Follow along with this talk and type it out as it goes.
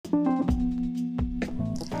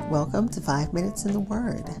Welcome to 5 Minutes in the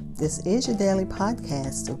Word. This is your daily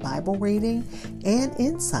podcast of Bible reading and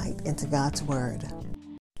insight into God's Word.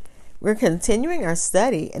 We're continuing our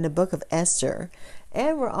study in the book of Esther,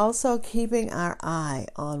 and we're also keeping our eye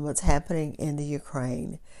on what's happening in the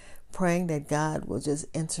Ukraine, praying that God will just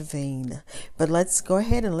intervene. But let's go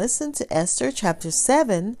ahead and listen to Esther chapter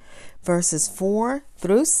 7, verses 4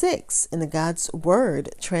 through 6 in the God's Word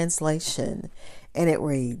translation. And it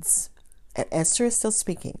reads, and Esther is still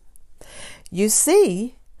speaking. You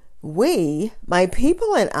see, we, my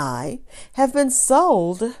people and I, have been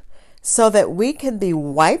sold so that we can be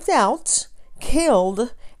wiped out,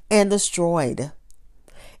 killed, and destroyed.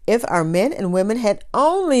 If our men and women had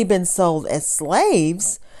only been sold as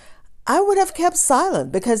slaves, I would have kept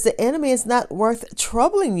silent because the enemy is not worth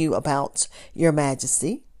troubling you about, Your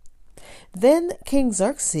Majesty. Then King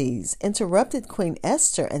Xerxes interrupted Queen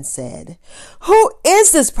Esther and said, Who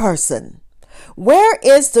is this person? Where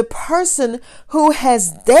is the person who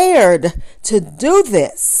has dared to do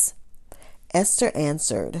this? Esther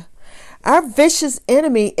answered, Our vicious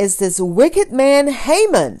enemy is this wicked man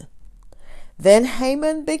Haman. Then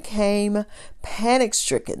Haman became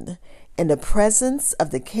panic-stricken in the presence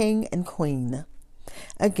of the king and queen.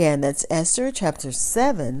 Again, that's Esther chapter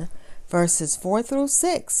 7, verses 4 through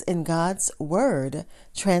 6 in God's Word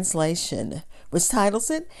translation, which titles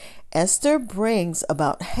it, Esther Brings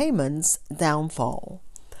About Haman's Downfall.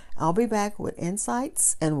 I'll be back with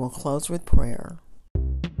insights and we'll close with prayer.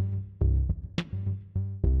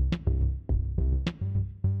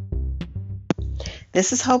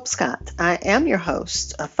 This is Hope Scott. I am your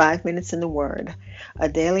host of 5 Minutes in the Word, a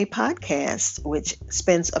daily podcast which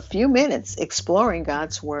spends a few minutes exploring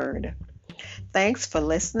God's Word. Thanks for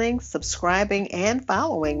listening, subscribing, and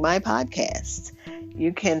following my podcast.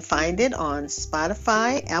 You can find it on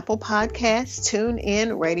Spotify, Apple Podcasts,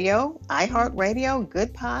 TuneIn Radio, iHeartRadio,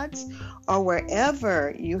 Good Pods, or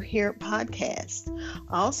wherever you hear podcasts.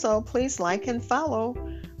 Also, please like and follow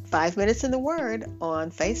 5 Minutes in the Word on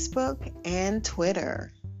Facebook and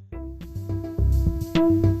Twitter.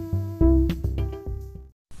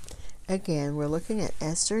 Again, we're looking at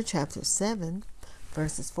Esther chapter 7,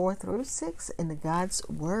 verses 4 through 6 in the God's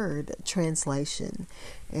Word translation.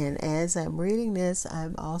 And as I'm reading this,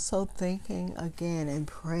 I'm also thinking again and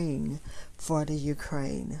praying for the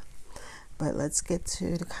Ukraine. But let's get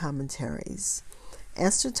to the commentaries.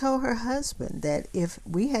 Esther told her husband that if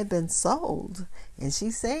we had been sold, and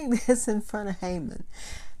she's saying this in front of Haman.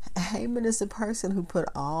 Haman is the person who put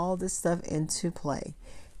all this stuff into play.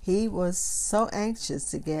 He was so anxious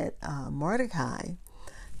to get Mordecai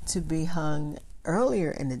to be hung earlier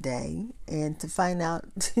in the day, and to find out,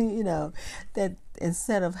 that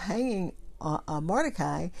instead of hanging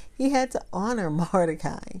Mordecai, he had to honor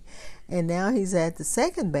Mordecai. And now he's at the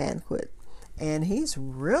second banquet, and he's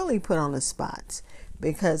really put on the spot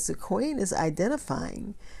because the queen is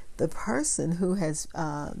identifying the person who has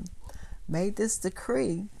made this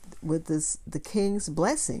decree with the king's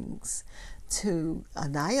blessings to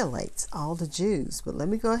annihilate all the Jews. But let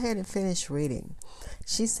me go ahead and finish reading.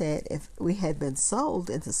 She said, if we had been sold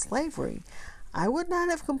into slavery, I would not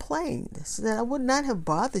have complained, so that I would not have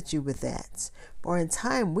bothered you with that. For in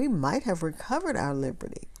time we might have recovered our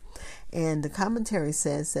liberty. And the commentary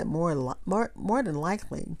says that more than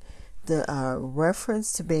likely, the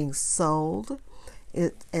reference to being sold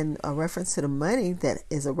and a reference to the money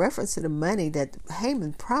that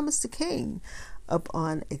Haman promised the king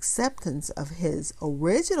upon acceptance of his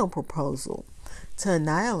original proposal to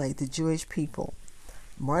annihilate the Jewish people.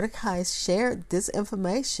 Mordecai shared this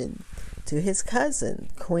information to his cousin,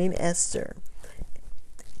 Queen Esther,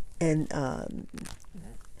 and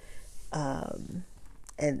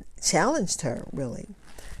challenged her really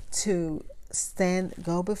to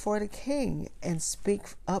go before the king and speak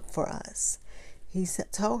up for us. He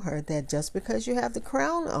told her that just because you have the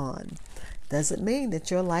crown on doesn't mean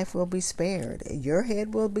that your life will be spared. Your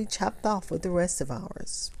head will be chopped off with the rest of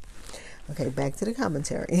ours. Okay, back to the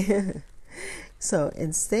commentary. So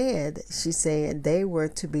instead, she's saying they were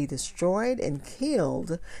to be destroyed and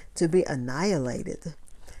killed, to be annihilated.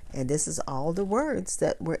 And this is all the words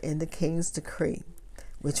that were in the king's decree,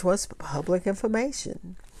 which was public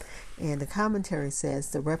information. And the commentary says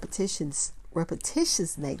the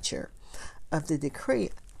repetitious nature of the decree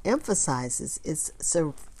emphasizes its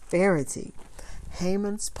severity.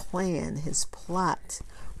 Haman's plan, his plot,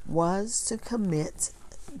 was to commit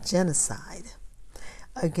genocide.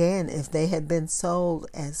 Again, if they had been sold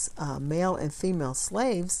as male and female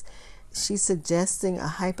slaves, she's suggesting a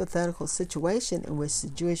hypothetical situation in which the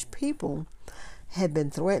Jewish people had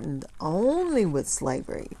been threatened only with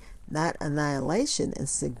slavery, not annihilation, and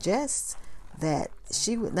suggests that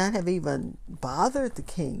she would not have even bothered the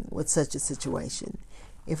king with such a situation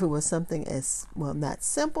if it was something as, well, not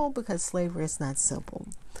simple, because slavery is not simple.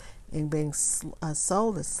 And being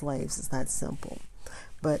sold as slaves is not simple.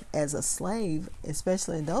 But as a slave,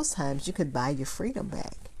 especially in those times, you could buy your freedom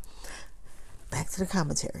back. Back to the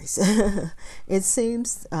commentaries. It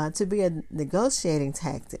seems to be a negotiating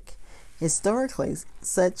tactic. Historically,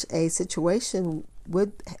 such a situation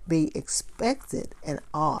would be unexpected and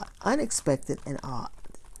odd.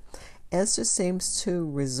 Esther seems to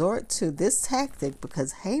resort to this tactic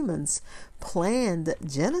because Haman's planned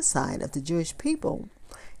genocide of the Jewish people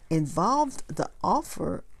involved the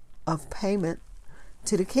offer of payment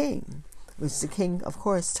to the king, which the king, of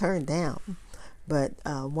course, turned down. But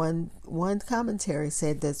one commentary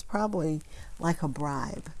said that's probably like a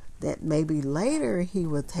bribe, that maybe later he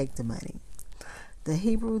will take the money. The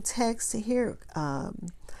Hebrew text here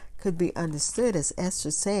could be understood as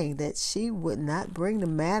Esther saying that she would not bring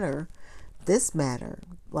this matter,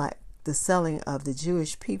 like the selling of the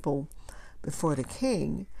Jewish people, before the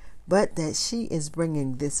king, but that she is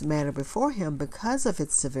bringing this matter before him because of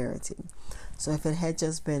its severity. So if it had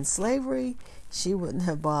just been slavery, she wouldn't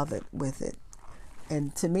have bothered with it.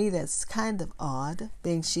 And to me, that's kind of odd,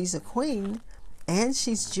 being she's a queen and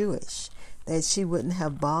she's Jewish, that she wouldn't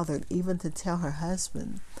have bothered even to tell her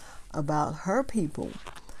husband about her people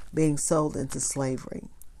being sold into slavery.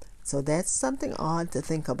 So that's something odd to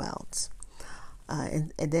think about.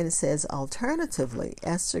 And then it says, alternatively,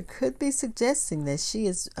 Esther could be suggesting that she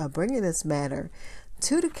is bringing this matter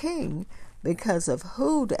to the king because of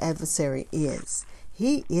who the adversary is.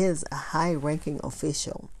 He is a high-ranking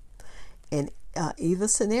official. In either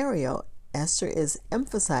scenario, Esther is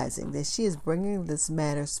emphasizing that she is bringing this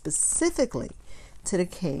matter specifically to the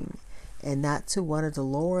king and not to one of the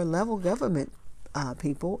lower-level government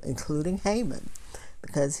people, including Haman,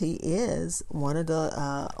 because he is one of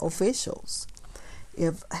the officials.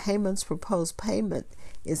 If Haman's proposed payment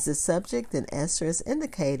is the subject, then Esther is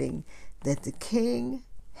indicating that the king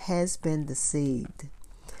has been deceived.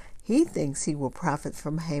 He thinks he will profit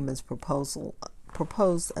from Haman's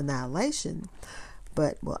proposed annihilation,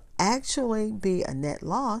 but will actually be a net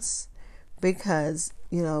loss because,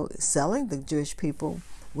 selling the Jewish people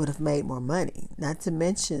would have made more money, not to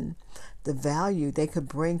mention the value they could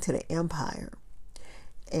bring to the empire.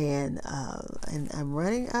 And I'm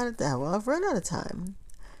running out of time. Well, I've run out of time.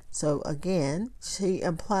 So again, she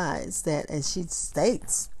implies that, and she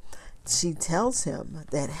tells him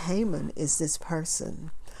that Haman is this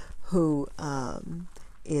person who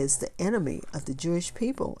is the enemy of the Jewish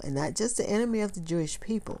people, and not just the enemy of the Jewish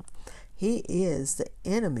people. He is the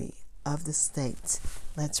enemy of the state.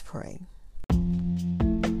 Let's pray.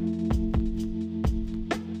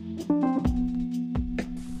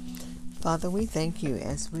 Father, we thank you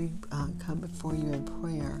as we come before you in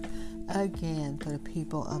prayer again for the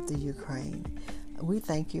people of the Ukraine. We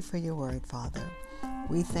thank you for your word, Father.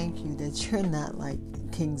 We thank you that you're not like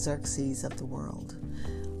King Xerxes of the world,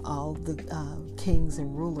 all the kings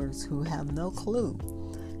and rulers who have no clue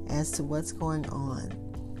as to what's going on.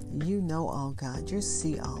 You know all, God. You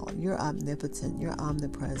see all. You're omnipotent. You're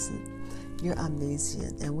omnipresent. You're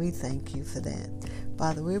omniscient. And we thank you for that.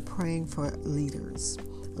 Father, we're praying for leaders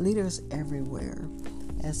everywhere.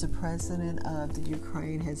 As the president of the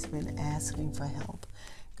Ukraine has been asking for help,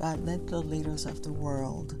 God, let the leaders of the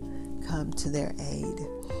world come to their aid.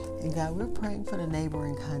 And God, we're praying for the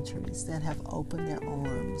neighboring countries that have opened their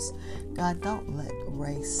arms. God, don't let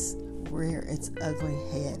race rear its ugly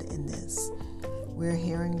head in this. We're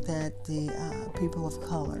hearing that the people of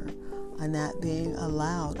color are not being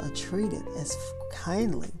allowed or treated as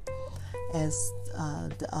kindly as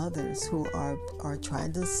the others who are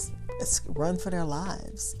trying to run for their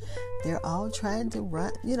lives. They're all trying to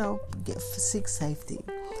run, seek safety.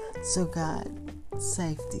 So God,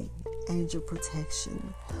 safety, angel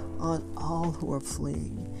protection on all who are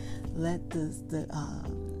fleeing.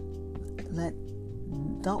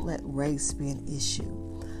 Don't let race be an issue.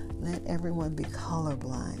 Let everyone be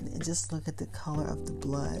colorblind and just look at the color of the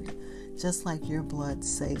blood, just like your blood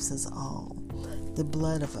saves us all. The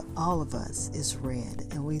blood of all of us is red,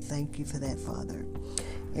 and we thank you for that, Father.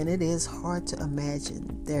 And it is hard to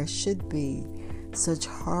imagine there should be such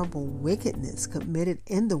horrible wickedness committed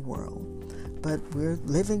in the world, but we're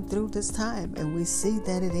living through this time, and we see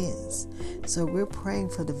that it is. So we're praying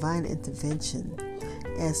for divine intervention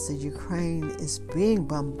as the Ukraine is being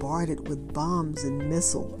bombarded with bombs and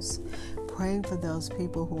missiles. Praying for those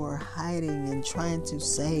people who are hiding and trying to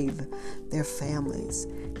save their families.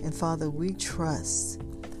 And Father, we trust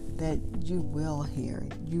that you will hear,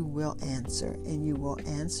 you will answer, and you will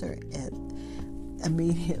answer it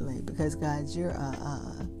immediately, because God, you're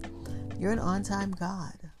an on-time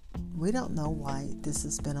God. We don't know why this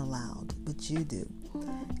has been allowed, but you do.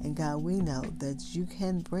 And God, we know that you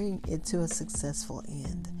can bring it to a successful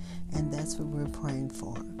end, and that's what we're praying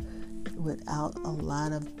for, without a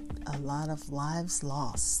lot of lives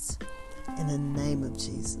lost, in the name of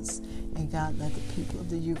Jesus. And God, let the people of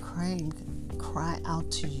the Ukraine cry out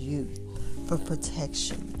to you for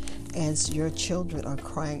protection, as your children are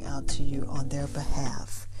crying out to you on their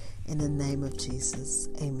behalf. In the name of Jesus,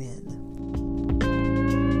 amen.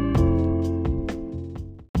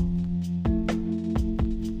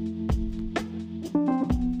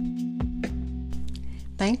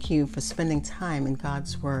 Thank you for spending time in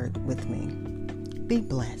God's Word with me. Be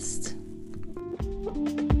blessed.